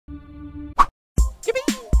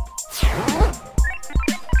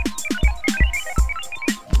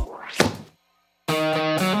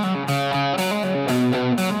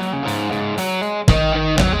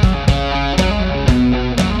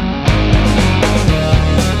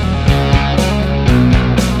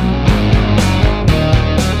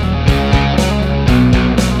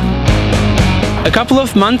A couple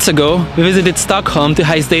of months ago, we visited Stockholm to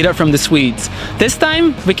heist data from the Swedes. This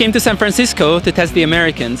time, we came to San Francisco to test the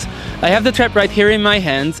Americans. I have the trap right here in my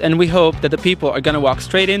hands, and we hope that the people are gonna walk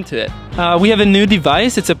straight into it. We have a new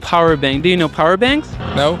device. It's a power bank. Do you know power banks?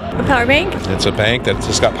 No. A power bank? It's a bank that's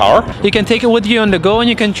just got power? You can take it with you on the go, and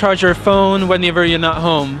you can charge your phone whenever you're not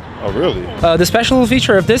home. Oh, really? The special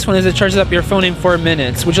feature of this one is it charges up your phone in 4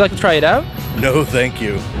 minutes. Would you like to try it out? No, thank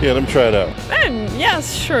you. Yeah, let me try it out.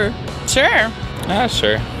 Yes, sure. Sure.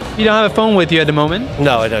 Sure. You don't have a phone with you at the moment?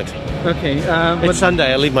 No, I don't. Okay. It's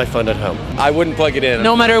Sunday, I leave my phone at home. I wouldn't plug it in.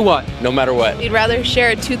 No matter what? No matter what. He'd rather share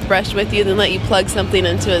a toothbrush with you than let you plug something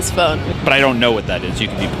into his phone. But I don't know what that is. You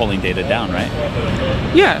could be pulling data down, right?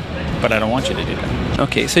 Yeah. But I don't want you to do that.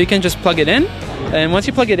 Okay, so you can just plug it in. And once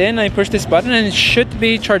you plug it in, I push this button and it should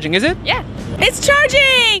be charging, is it? Yeah. It's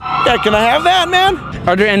charging! Yeah, can I have that, man?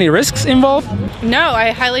 Are there any risks involved? No,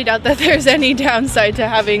 I highly doubt that there's any downside to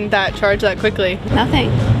having that charge that quickly. Nothing.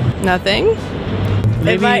 Nothing?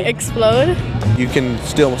 Maybe. It might explode. You can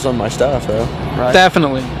steal some of my stuff, though, right?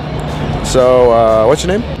 Definitely. So, what's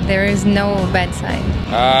your name? There is no bedside.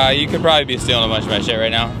 You could probably be stealing a bunch of my shit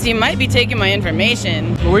right now. So you might be taking my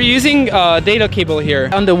information. We're using a data cable here.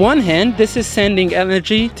 On the one hand, this is sending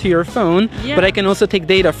energy to your phone, but I can also take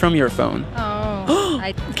data from your phone.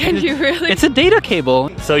 Can you really? It's a data cable.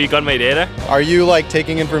 So you got my data? Are you, like,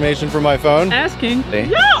 taking information from my phone? Asking.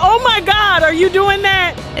 Yeah, oh my god, are you doing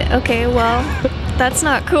that? Okay, well, that's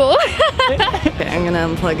not cool. Okay, I'm gonna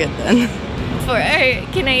unplug it then.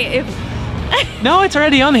 Can I, No, it's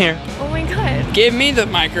already on here. oh my god. Give me the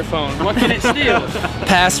microphone. What can it steal?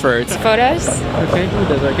 Passwords. Photos? Okay,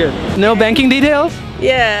 those are good. No banking details?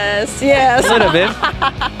 Yes, yes. A little bit.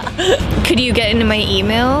 Could you get into my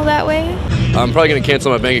email that way? I'm probably gonna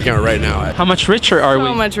cancel my bank account right now. How much richer are we?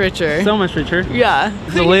 So much richer. So much richer. Yeah.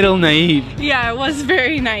 It's a little naive. Yeah, it was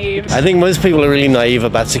very naive. I think most people are really naive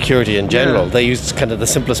about security in general. Yeah. They use kind of the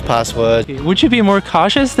simplest password. Would you be more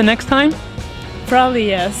cautious the next time? Probably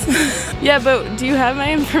yes. Yeah, but do you have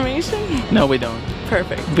my information? No, we don't.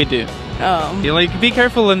 Perfect. We do. Oh. You be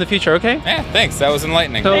careful in the future, okay? Yeah, thanks. That was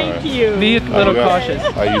enlightening. So, Thank you. Be a little cautious.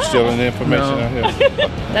 Are you stealing the information out here?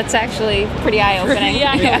 That's actually pretty eye-opening.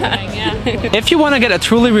 If you want to get a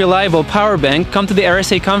truly reliable power bank, come to the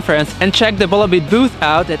RSA conference and check the Volabit booth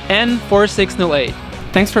out at N4608.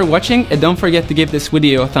 Thanks for watching, and don't forget to give this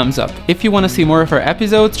video a thumbs up. If you want to see more of our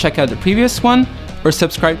episodes, check out the previous one or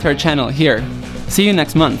subscribe to our channel here. See you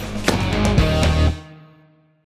next month.